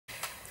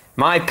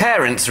My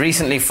parents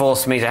recently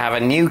forced me to have a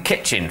new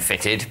kitchen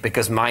fitted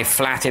because my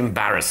flat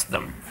embarrassed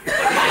them.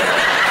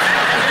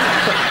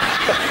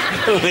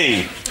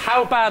 Lee.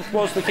 How bad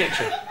was the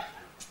kitchen?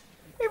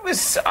 It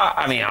was...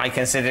 I mean, I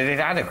considered it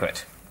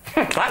adequate.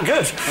 That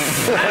good.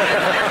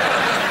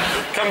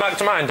 Come back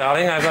to mine,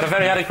 darling. I've got a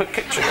very adequate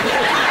kitchen.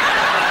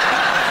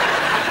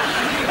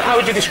 How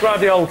would you describe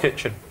the old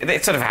kitchen?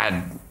 It sort of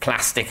had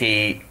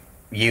plasticky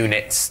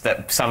units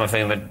that some of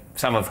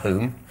which I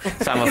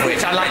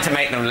like to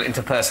make them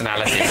into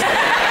personalities.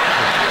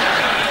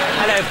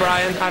 Hello,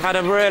 Brian. I've had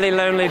a really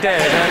lonely day.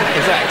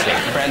 Exactly.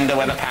 Brenda,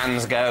 where the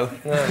pans go.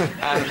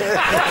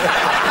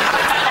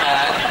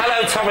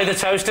 Hello, Tommy the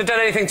toaster. Done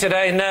anything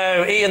today?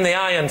 No. Ian the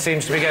iron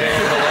seems to be getting in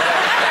the way.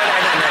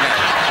 No.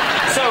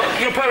 So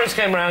your parents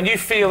came round. You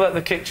feel that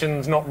the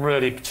kitchen's not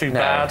really too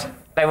bad?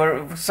 They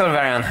were sort of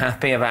very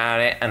unhappy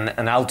about it,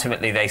 and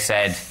ultimately they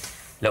said,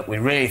 look, we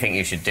really think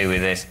you should do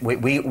with this.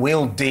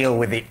 We'll deal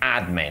with the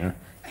admin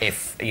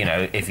if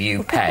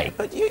you pay.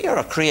 But you're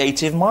a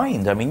creative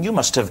mind. I mean, you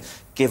must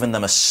have given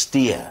them a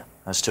steer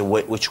as to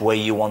which way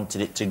you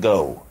wanted it to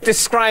go.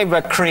 Describe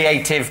a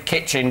creative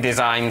kitchen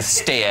design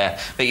steer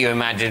that you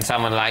imagine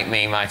someone like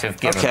me might have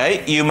given.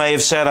 OK, you may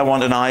have said, I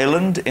want an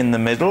island in the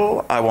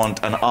middle, I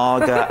want an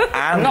Aga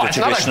and a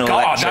traditional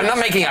electric... I'm not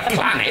making a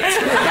planet. An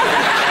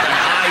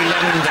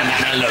island and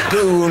a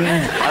lagoon.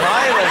 An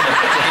island.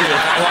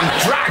 I want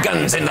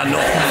dragons in the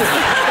north.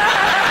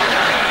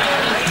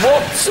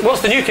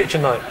 What's the new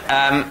kitchen like?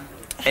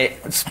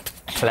 It's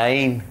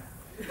plain.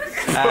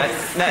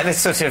 There's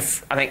sort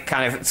of, I think,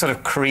 sort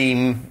of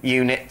cream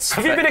units.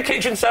 Have you been a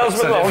kitchen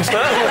salesman long,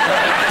 sir?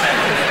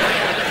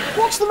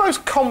 What's the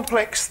most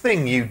complex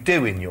thing you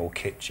do in your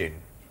kitchen?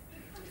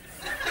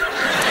 I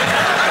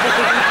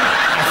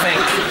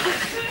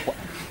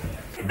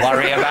think...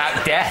 worry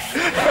about death.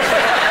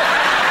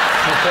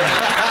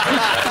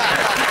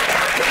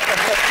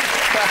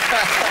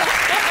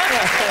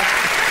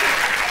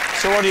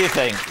 So what do you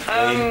think?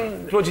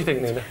 What do you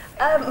think, Nina?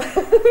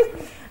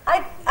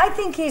 I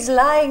think he's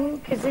lying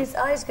because his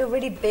eyes go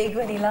really big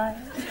when he lies.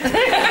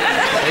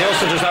 He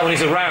also does that when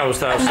he's aroused,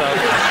 though, so...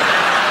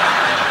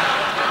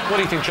 What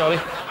do you think, Charlie?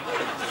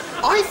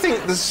 I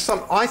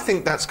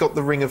think that's got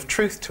the ring of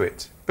truth to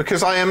it.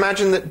 Because I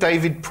imagine that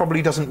David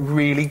probably doesn't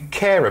really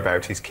care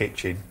about his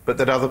kitchen, but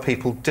that other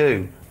people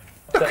do.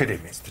 Look at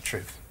him, it's the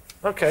truth.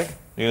 OK.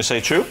 You're going to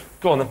say true?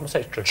 Go on, then. I'll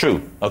say it's true.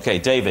 True. OK,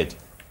 David.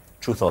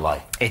 Truth or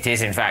lie? It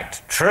is, in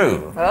fact,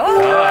 true.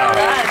 Oh, right.